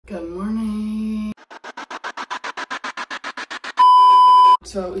Good morning.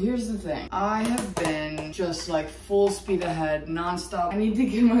 So here's the thing. I have been just like full speed ahead, nonstop. I need to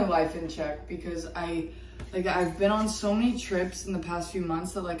get my life in check because I've been on so many trips in the past few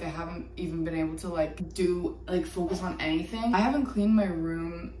months that like I haven't even been able to focus on anything. I haven't cleaned my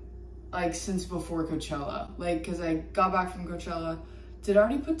room like since before Coachella. Like, cause I got back from Coachella. Did I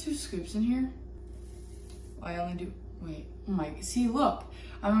already put 2 scoops in here? I only do, wait, oh my, see, look,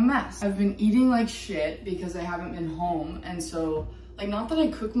 I'm a mess. I've been eating like shit because I haven't been home. And so, like, not that I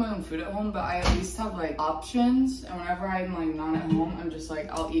cook my own food at home, but I at least have like options. And whenever I'm like not at home, I'm just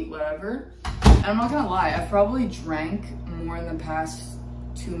like, I'll eat whatever. And I'm not gonna lie, I've probably drank more in the past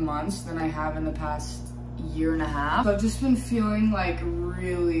 2 months than I have in the past year and a half. So I've just been feeling like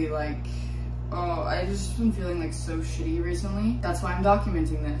really like, I've just been feeling like so shitty recently. That's why I'm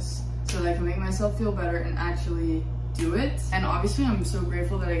documenting this, so that I can make myself feel better and actually do it. And obviously I'm so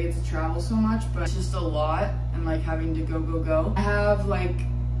grateful that I get to travel so much, but it's just a lot and like having to go. I have like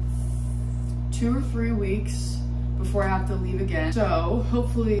 2 or 3 weeks before I have to leave again. So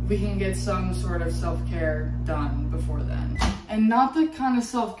hopefully we can get some sort of self-care done before then. And not the kind of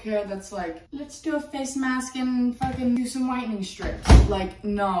self-care that's like, let's do a face mask and fucking do some whitening strips. Like,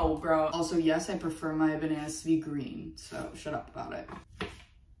 no, bro. Also, yes, I prefer my bananas to be green, so shut up about it.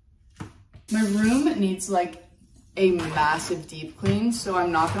 My room needs like a massive deep clean, so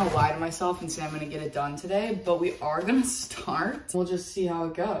I'm not gonna lie to myself and say I'm gonna get it done today, but we are gonna start. We'll just see how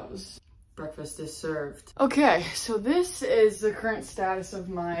it goes. Breakfast is served. Okay, so this is the current status of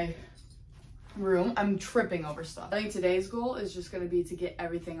my room. I'm tripping over stuff. I think today's goal is just gonna be to get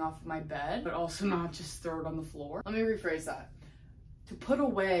everything off of my bed, but also not just throw it on the floor. Let me rephrase that. To put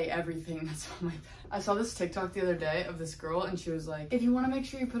away everything that's on my bed. I saw this TikTok the other day of this girl and she was like, if you wanna make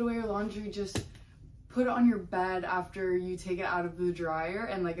sure you put away your laundry, just put it on your bed after you take it out of the dryer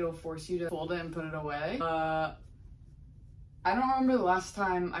and like it'll force you to fold it and put it away. I don't remember the last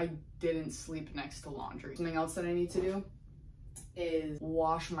time I didn't sleep next to laundry. Something else that I need to do is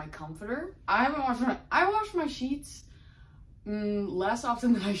wash my comforter. I wash my sheets less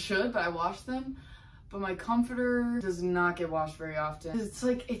often than I should, but I wash them. But my comforter does not get washed very often. It's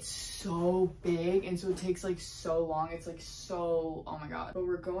like, it's so big and so it takes like so long. It's like so, oh my God. But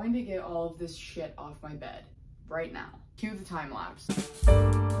we're going to get all of this shit off my bed right now. Cue the time lapse.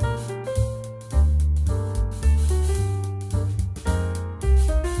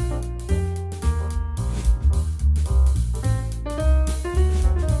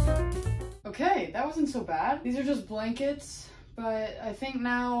 Okay, that wasn't so bad. These are just blankets, but I think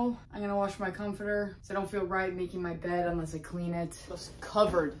now I'm gonna wash my comforter because I don't feel right making my bed unless I clean it. Just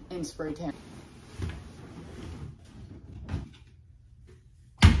covered in spray tan.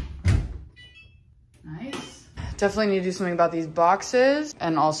 Nice. Definitely need to do something about these boxes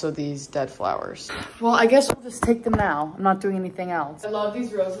and also these dead flowers. Well, I guess we'll just take them now. I'm not doing anything else. I love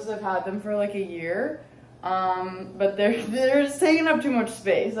these roses. I've had them for like a year. But they're just taking up too much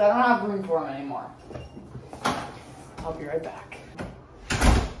space. I don't have room for them anymore. I'll be right back.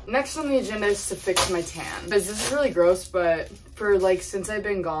 Next on the agenda is to fix my tan. This is really gross, but for like, since I've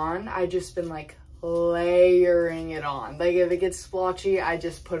been gone, I've just been like layering it on. Like if it gets splotchy, I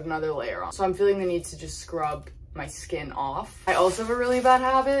just put another layer on. So I'm feeling the need to just scrub my skin off. I also have a really bad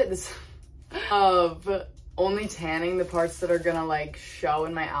habit of only tanning the parts that are gonna like show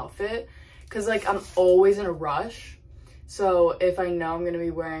in my outfit. Cause like I'm always in a rush. So if I know I'm gonna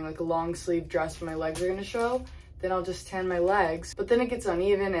be wearing like a long sleeve dress where my legs are gonna show, then I'll just tan my legs. But then it gets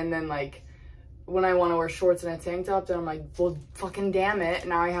uneven, and then like when I wanna wear shorts and a tank top, then I'm like, well, fucking damn it.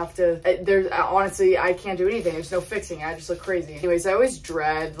 Now I have to, honestly, I can't do anything. There's no fixing it. I just look crazy. Anyways, I always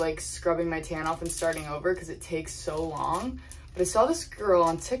dread like scrubbing my tan off and starting over because it takes so long. But I saw this girl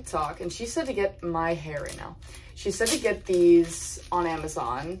on TikTok and she said to get my hair right now. She said to get these on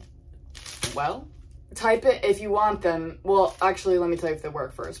Amazon. Well, type it if you want them. Well, actually, let me tell you if they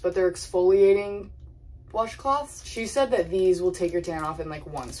work first, but they're exfoliating washcloths. She said that these will take your tan off in like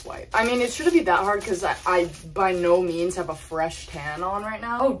 1 swipe. I mean, it shouldn't be that hard because I by no means have a fresh tan on right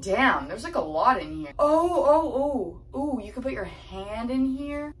now. Oh, damn, there's like a lot in here. Oh, you can put your hand in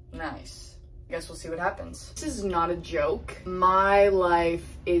here. Nice. I guess we'll see what happens. This is not a joke. My life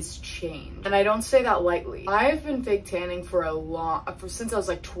is changed. And I don't say that lightly. I've been fake tanning since I was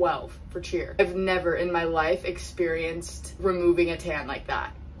like 12 for cheer. I've never in my life experienced removing a tan like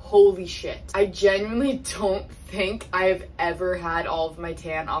that. Holy shit. I genuinely don't think I have ever had all of my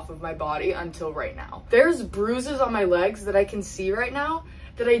tan off of my body until right now. There's bruises on my legs that I can see right now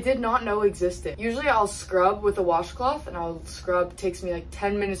that I did not know existed. Usually I'll scrub with a washcloth and I'll scrub, it takes me like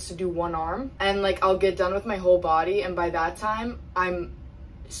 10 minutes to do one arm. And like I'll get done with my whole body and by that time I'm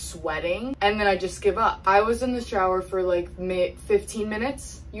sweating, and then I just give up. I was in the shower for like 15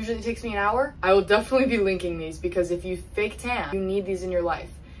 minutes. Usually it takes me an hour. I will definitely be linking these because if you fake tan, you need these in your life.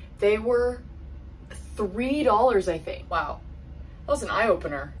 They were $3, I think. Wow, that was an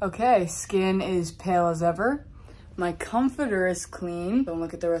eye-opener. Okay, skin is pale as ever. My comforter is clean. Don't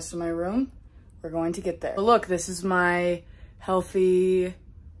look at the rest of my room. We're going to get there. But look, this is my healthy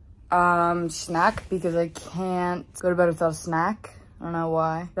snack because I can't go to bed without a snack. I don't know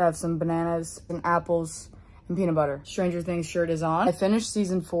why. I have some bananas and apples and peanut butter. Stranger Things shirt is on. I finished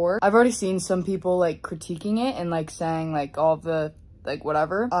season 4. I've already seen some people like critiquing it and like saying like all the like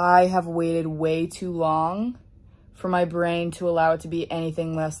whatever. I have waited way too long for my brain to allow it to be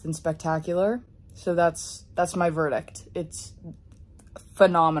anything less than spectacular. So that's my verdict. It's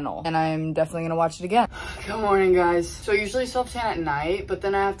phenomenal and I'm definitely gonna watch it again. Good morning, guys. So I usually self-tan at night, but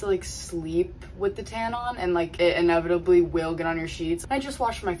then I have to like sleep with the tan on and like it inevitably will get on your sheets. I just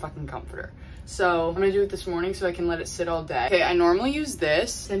washed my fucking comforter. So I'm gonna do it this morning so I can let it sit all day. Okay, I normally use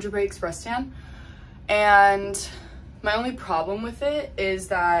this Century Bay Express Tan, and my only problem with it is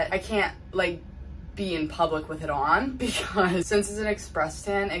that I can't like be in public with it on because since it's an Express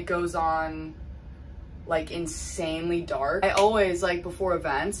Tan, it goes on like insanely dark. I always like before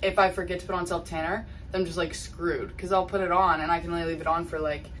events, if I forget to put on self tanner, then I'm just like screwed because I'll put it on and I can only leave it on for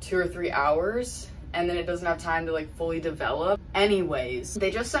like 2 or 3 hours and then it doesn't have time to like fully develop. Anyways, they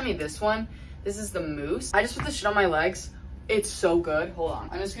just sent me this one. This is the mousse. I just put this shit on my legs. It's so good. Hold on.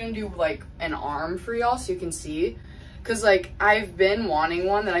 I'm just gonna do like an arm for y'all so you can see. Cause like I've been wanting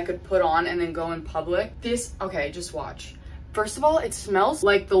one that I could put on and then go in public. This, okay, just watch. First of all, it smells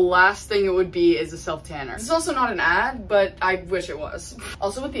like the last thing it would be is a self-tanner. This is also not an ad, but I wish it was.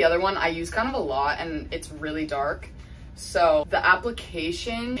 Also with the other one, I use kind of a lot and it's really dark. So the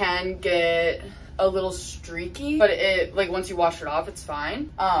application can get a little streaky, but it, like once you wash it off, it's fine.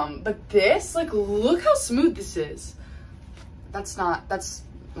 But this, like look how smooth this is. That's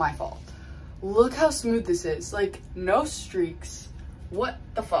my fault. Look how smooth this is. Like no streaks. What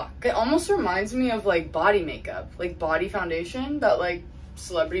the fuck? It almost reminds me of like body makeup, like body foundation that like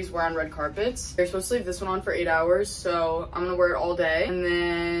celebrities wear on red carpets. They're supposed to leave this one on for 8 hours, so I'm gonna wear it all day and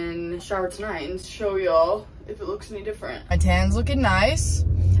then shower tonight and show y'all if it looks any different. My tan's looking nice.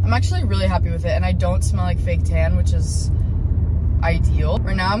 I'm actually really happy with it and I don't smell like fake tan, which is ideal.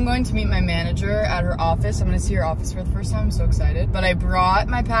 Right now I'm going to meet my manager at her office. I'm gonna see her office for the first time. I'm so excited. But I brought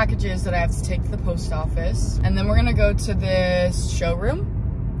my packages that I have to take to the post office. And then we're gonna go to this showroom.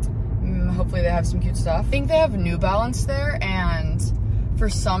 Hopefully they have some cute stuff. I think they have New Balance there, and for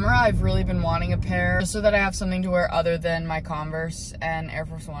summer I've really been wanting a pair just so that I have something to wear other than my Converse and Air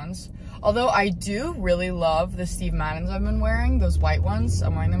Force Ones. Although I do really love the Steve Maddens I've been wearing, those white ones.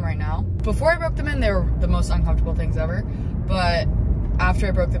 I'm wearing them right now. Before I broke them in, they were the most uncomfortable things ever. But after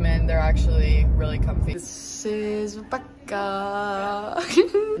I broke them in, they're actually really comfy. This is Rebecca.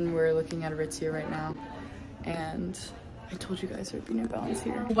 And we're looking at Aritzia right now. And I told you guys there'd be New Balance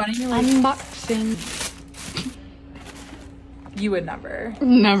here. Why don't you like unboxing? You would never.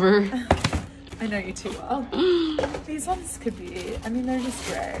 Never. I know you too well. These ones could be, I mean, they're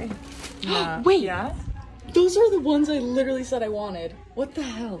just gray. Yeah. Wait. Yeah? Those are the ones I literally said I wanted. What the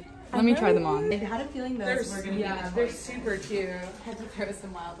hell? Let me try them on. I had a feeling those were gonna be they're super cute. I had to throw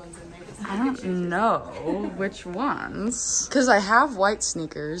some wild ones in there. I don't know which ones. Because I have white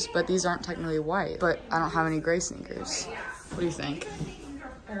sneakers, but these aren't technically white. But I don't have any gray sneakers. What do you think?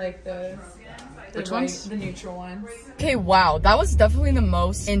 I like those. Which ones? The neutral ones. Okay, wow. That was definitely the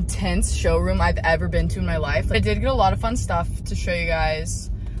most intense showroom I've ever been to in my life. But I did get a lot of fun stuff to show you guys.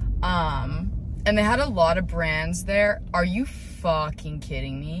 And they had a lot of brands there. Are you fucking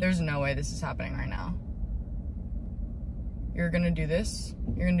kidding me? There's no way this is happening right now. You're gonna do this?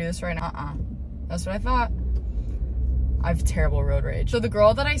 You're gonna do this right now? That's what I thought. I have terrible road rage. So the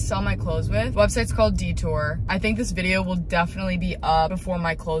girl that I sell my clothes with, the website's called Detour. I think this video will definitely be up before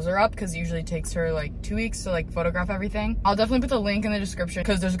my clothes are up because it usually takes her like 2 weeks to like photograph everything. I'll definitely put the link in the description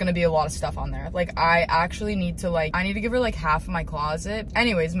because there's gonna be a lot of stuff on there. Like I actually need to I need to give her like half of my closet.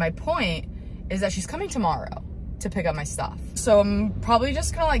 Anyways, my point is that she's coming tomorrow to pick up my stuff. So I'm probably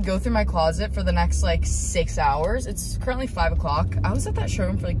just gonna like go through my closet for the next like 6 hours. It's currently 5 o'clock. I was at that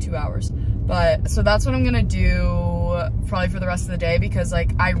showroom for like 2 hours. But so that's what I'm gonna do probably for the rest of the day because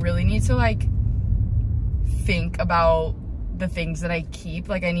like I really need to like think about the things that I keep.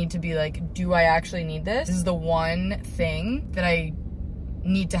 Like I need to be like, do I actually need this? This is the one thing that I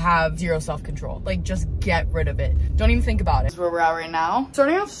need to have zero self-control. Like just get rid of it. Don't even think about it. That's where we're at right now.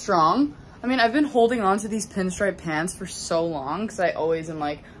 Starting off strong. I mean, I've been holding on to these pinstripe pants for so long because I always am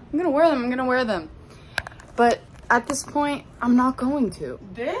like, I'm gonna wear them, I'm gonna wear them. But at this point, I'm not going to.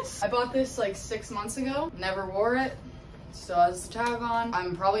 This, I bought this like 6 months ago, never wore it, still has the tag on.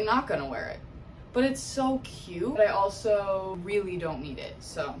 I'm probably not gonna wear it, but it's so cute, but I also really don't need it,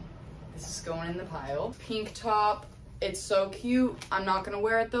 so this is going in the pile. Pink top, it's so cute. I'm not gonna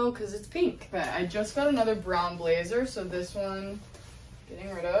wear it though, because it's pink. Okay, I just got another brown blazer, so this one,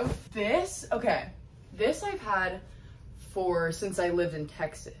 getting rid of. This, okay, this I've had since I lived in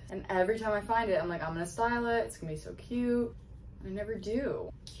Texas. And every time I find it, I'm like, I'm gonna style it. It's gonna be so cute. I never do.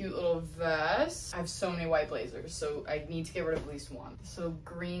 Cute little vest. I have so many white blazers, so I need to get rid of at least one. So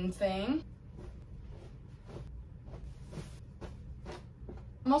green thing.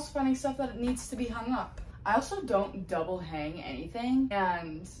 I'm also finding stuff that it needs to be hung up. I also don't double hang anything.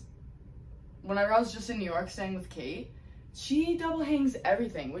 And whenever I was just in New York staying with Kate, she double hangs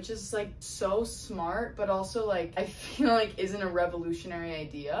everything, which is like so smart, but also like I feel like isn't a revolutionary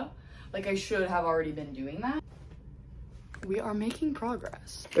idea. Like I should have already been doing that. We are making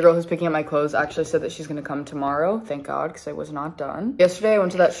progress. The girl who's picking up my clothes actually said that she's gonna come tomorrow. Thank God, because I was not done. Yesterday I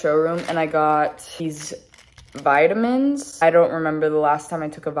went to that showroom and I got these vitamins. I don't remember the last time I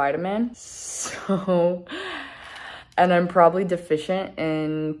took a vitamin. So, and I'm probably deficient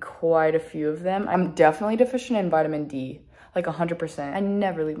in quite a few of them. I'm definitely deficient in vitamin D, like 100%. I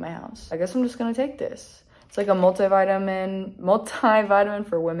never leave my house. I guess I'm just gonna take this. It's like a multivitamin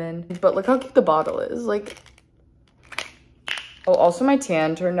for women. But look how cute the bottle is. Like, oh, also my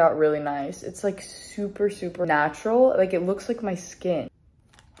tan turned out really nice. It's like super, super natural. Like it looks like my skin.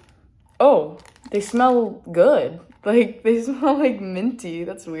 Oh, they smell good. Like they smell like minty.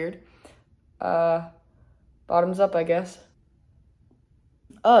 That's weird. Bottoms up, I guess.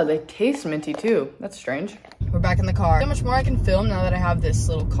 Oh, they taste minty too. That's strange. We're back in the car. So much more I can film now that I have this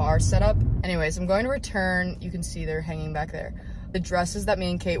little car set up. Anyways, I'm going to return. You can see they're hanging back there. The dresses that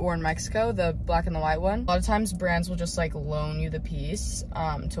me and Kate wore in Mexico, the black and the white one. A lot of times brands will just like loan you the piece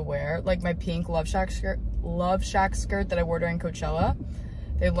to wear. Like my pink Love Shack skirt that I wore during Coachella.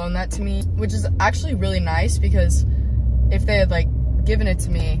 They loaned that to me, which is actually really nice because if they had like given it to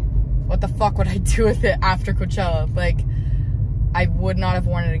me, what the fuck would I do with it after Coachella? Like, I would not have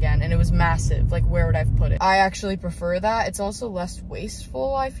worn it again, and it was massive. Like, where would I have put it? I actually prefer that. It's also less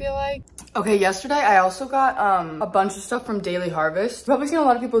wasteful, I feel like. Okay, yesterday I also got a bunch of stuff from Daily Harvest. I've probably seen a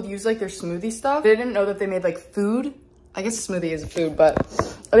lot of people use like their smoothie stuff. I didn't know that they made like food. I guess a smoothie is a food, but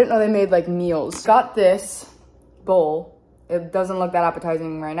I didn't know they made like meals. Got this bowl. It doesn't look that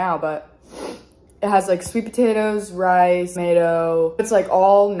appetizing right now, but it has like sweet potatoes, rice, tomato. It's like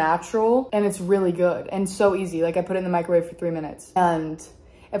all natural and it's really good and so easy. Like I put it in the microwave for 3 minutes. And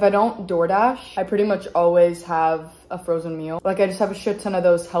if I don't DoorDash, I pretty much always have a frozen meal. Like I just have a shit ton of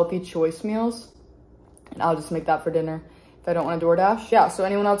those healthy choice meals and I'll just make that for dinner if I don't want to DoorDash. Yeah, so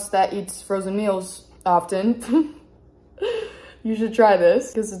anyone else that eats frozen meals often, you should try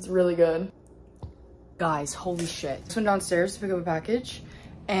this because it's really good. Guys, holy shit. Just went downstairs to pick up a package.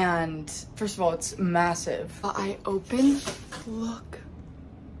 And first of all, it's massive. I open, look.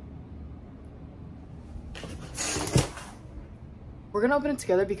 We're gonna open it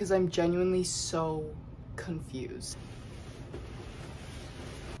together because I'm genuinely so confused.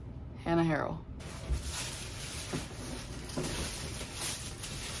 Hannah Harrell.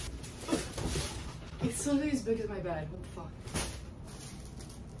 It's literally as big as my bed. What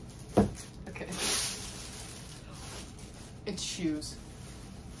the fuck? Okay. It's shoes.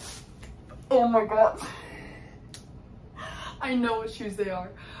 Oh my god. I know what shoes they are.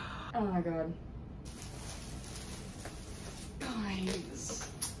 Oh my god. Guys.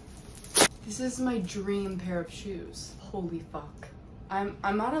 This is my dream pair of shoes. Holy fuck. I'm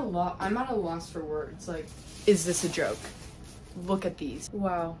at a loss for words. Like, is this a joke? Look at these.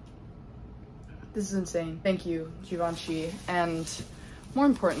 Wow. This is insane. Thank you, Givenchy. And more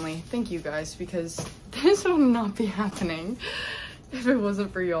importantly, thank you guys, because this would not be happening if it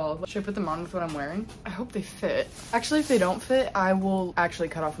wasn't for y'all. Should I put them on with what I'm wearing? I hope they fit. Actually, if they don't fit, I will actually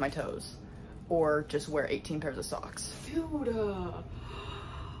cut off my toes or just wear 18 pairs of socks. Dude,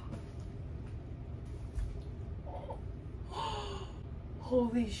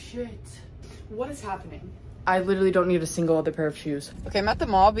 holy shit. What is happening? I literally don't need a single other pair of shoes. Okay, I'm at the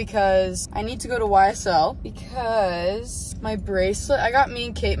mall because I need to go to YSL because my bracelet, I got me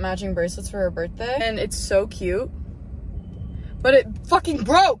and Kate matching bracelets for her birthday and it's so cute. But it fucking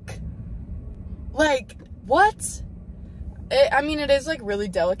broke. Like, what? I mean, it is like really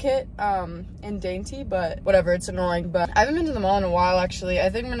delicate and dainty, but whatever, it's annoying. But I haven't been to the mall in a while, actually. I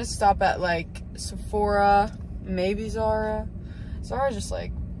think I'm gonna stop at like Sephora, maybe Zara. Zara's just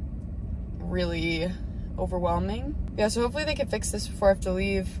like really overwhelming. Yeah, so hopefully they can fix this before I have to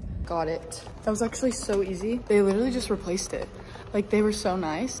leave. got it. That was actually so easy. They literally just replaced it. Like, they were so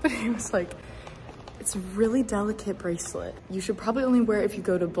nice. But he was like, it's a really delicate bracelet. You should probably only wear it if you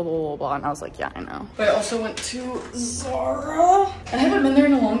go to blah, blah, blah, blah. And I was like, yeah, I know. But I also went to Zara. I haven't been there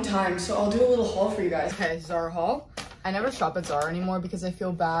in a long time, so I'll do a little haul for you guys. Okay, Zara haul. I never shop at Zara anymore because I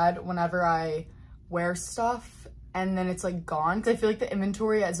feel bad whenever I wear stuff and then it's like gone. Cause I feel like the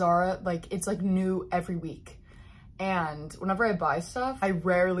inventory at Zara, like it's like new every week. And whenever I buy stuff, I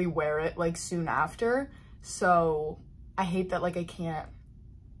rarely wear it like soon after. So I hate that like I can't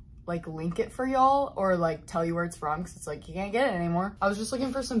like link it for y'all or like tell you where it's from because it's like you can't get it anymore. I was just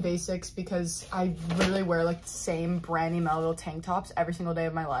looking for some basics because I literally wear like the same Brandy Melville tank tops every single day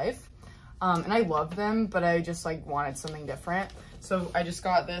of my life. And I love them, but I just like wanted something different. So I just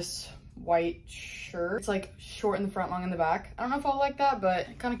got this white shirt. It's like short in the front, long in the back. I don't know if I'll like that, but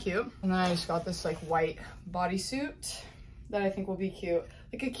kind of cute. And then I just got this like white bodysuit that I think will be cute.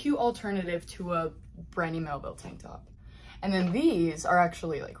 Like a cute alternative to a Brandy Melville tank top. And then these are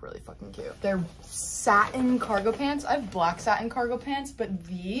actually like really fucking cute. They're satin cargo pants. I have black satin cargo pants, but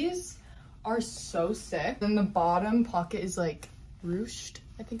these are so sick. Then the bottom pocket is like ruched,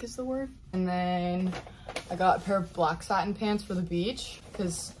 I think is the word. And then I got a pair of black satin pants for the beach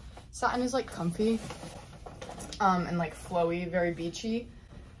because satin is like comfy and like flowy, very beachy.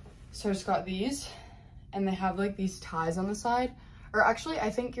 So I just got these and they have like these ties on the side. Or actually,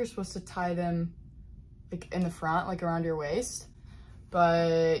 I think you're supposed to tie them like in the front, like around your waist.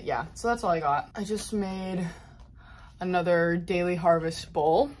 But yeah, so that's all I got. I just made another Daily Harvest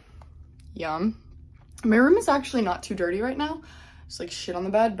bowl. Yum. My room is actually not too dirty right now. It's like shit on the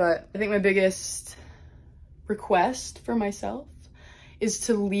bed, but I think my biggest request for myself is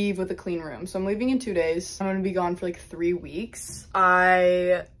to leave with a clean room. So I'm leaving in 2 days. I'm gonna be gone for like 3 weeks.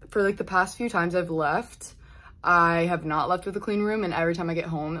 For like the past few times I've left, I have not left with a clean room, and every time I get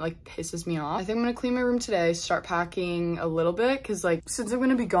home, it like pisses me off. I think I'm gonna clean my room today, start packing a little bit, cause like since I'm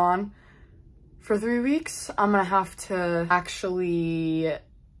gonna be gone for 3 weeks, I'm gonna have to actually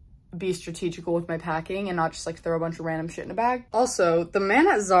be strategical with my packing and not just like throw a bunch of random shit in a bag. Also, the man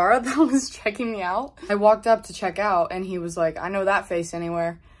at Zara that was checking me out, I walked up to check out and he was like, I know that face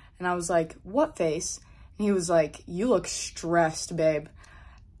anywhere. And I was like, what face? And he was like, you look stressed, babe.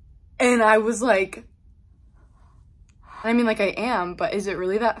 And I was like, I mean, like I am, but is it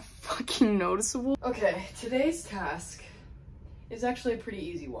really that fucking noticeable? Okay, today's task is actually a pretty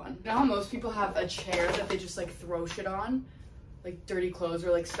easy one. You know how most people have a chair that they just like throw shit on? Like dirty clothes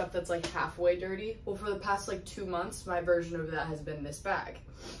or like stuff that's like halfway dirty. Well, for the past like 2 months, my version of that has been this bag.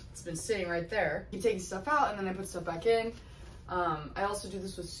 It's been sitting right there. You take stuff out and then I put stuff back in. I also do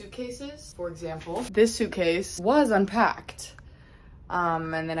this with suitcases. For example, this suitcase was unpacked.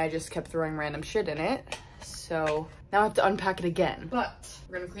 And then I just kept throwing random shit in it. So now I have to unpack it again. But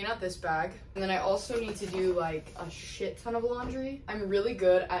we're gonna clean out this bag. And then I also need to do like a shit ton of laundry. I'm really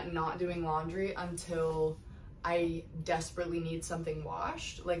good at not doing laundry until I desperately need something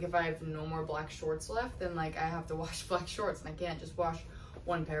washed. Like if I have no more black shorts left, then like I have to wash black shorts and I can't just wash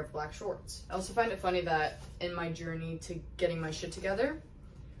one pair of black shorts. I also find it funny that in my journey to getting my shit together,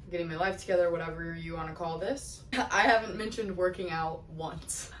 getting my life together, whatever you want to call this, I haven't mentioned working out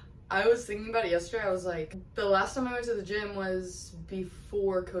once. I was thinking about it yesterday. I was like, the last time I went to the gym was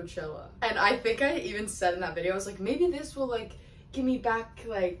before Coachella. And I think I even said in that video, I was like, maybe this will like get me back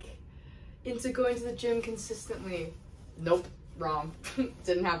like into going to the gym consistently. Nope, wrong.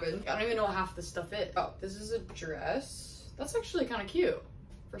 Didn't happen. I don't even know what half this stuff is. Oh, this is a dress. That's actually kind of cute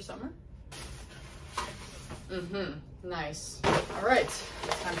for summer. Nice. All right,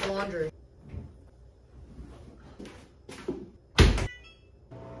 time for laundry.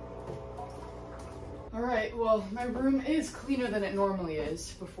 All right, well, my room is cleaner than it normally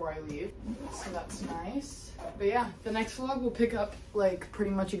is before I leave, so that's nice. But yeah, the next vlog will pick up like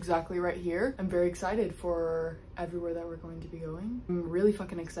pretty much exactly right here. I'm very excited for everywhere that we're going to be going. I'm really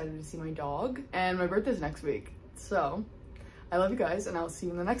fucking excited to see my dog, and my birthday's next week. So I love you guys, and I'll see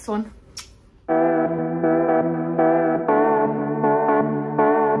you in the next one.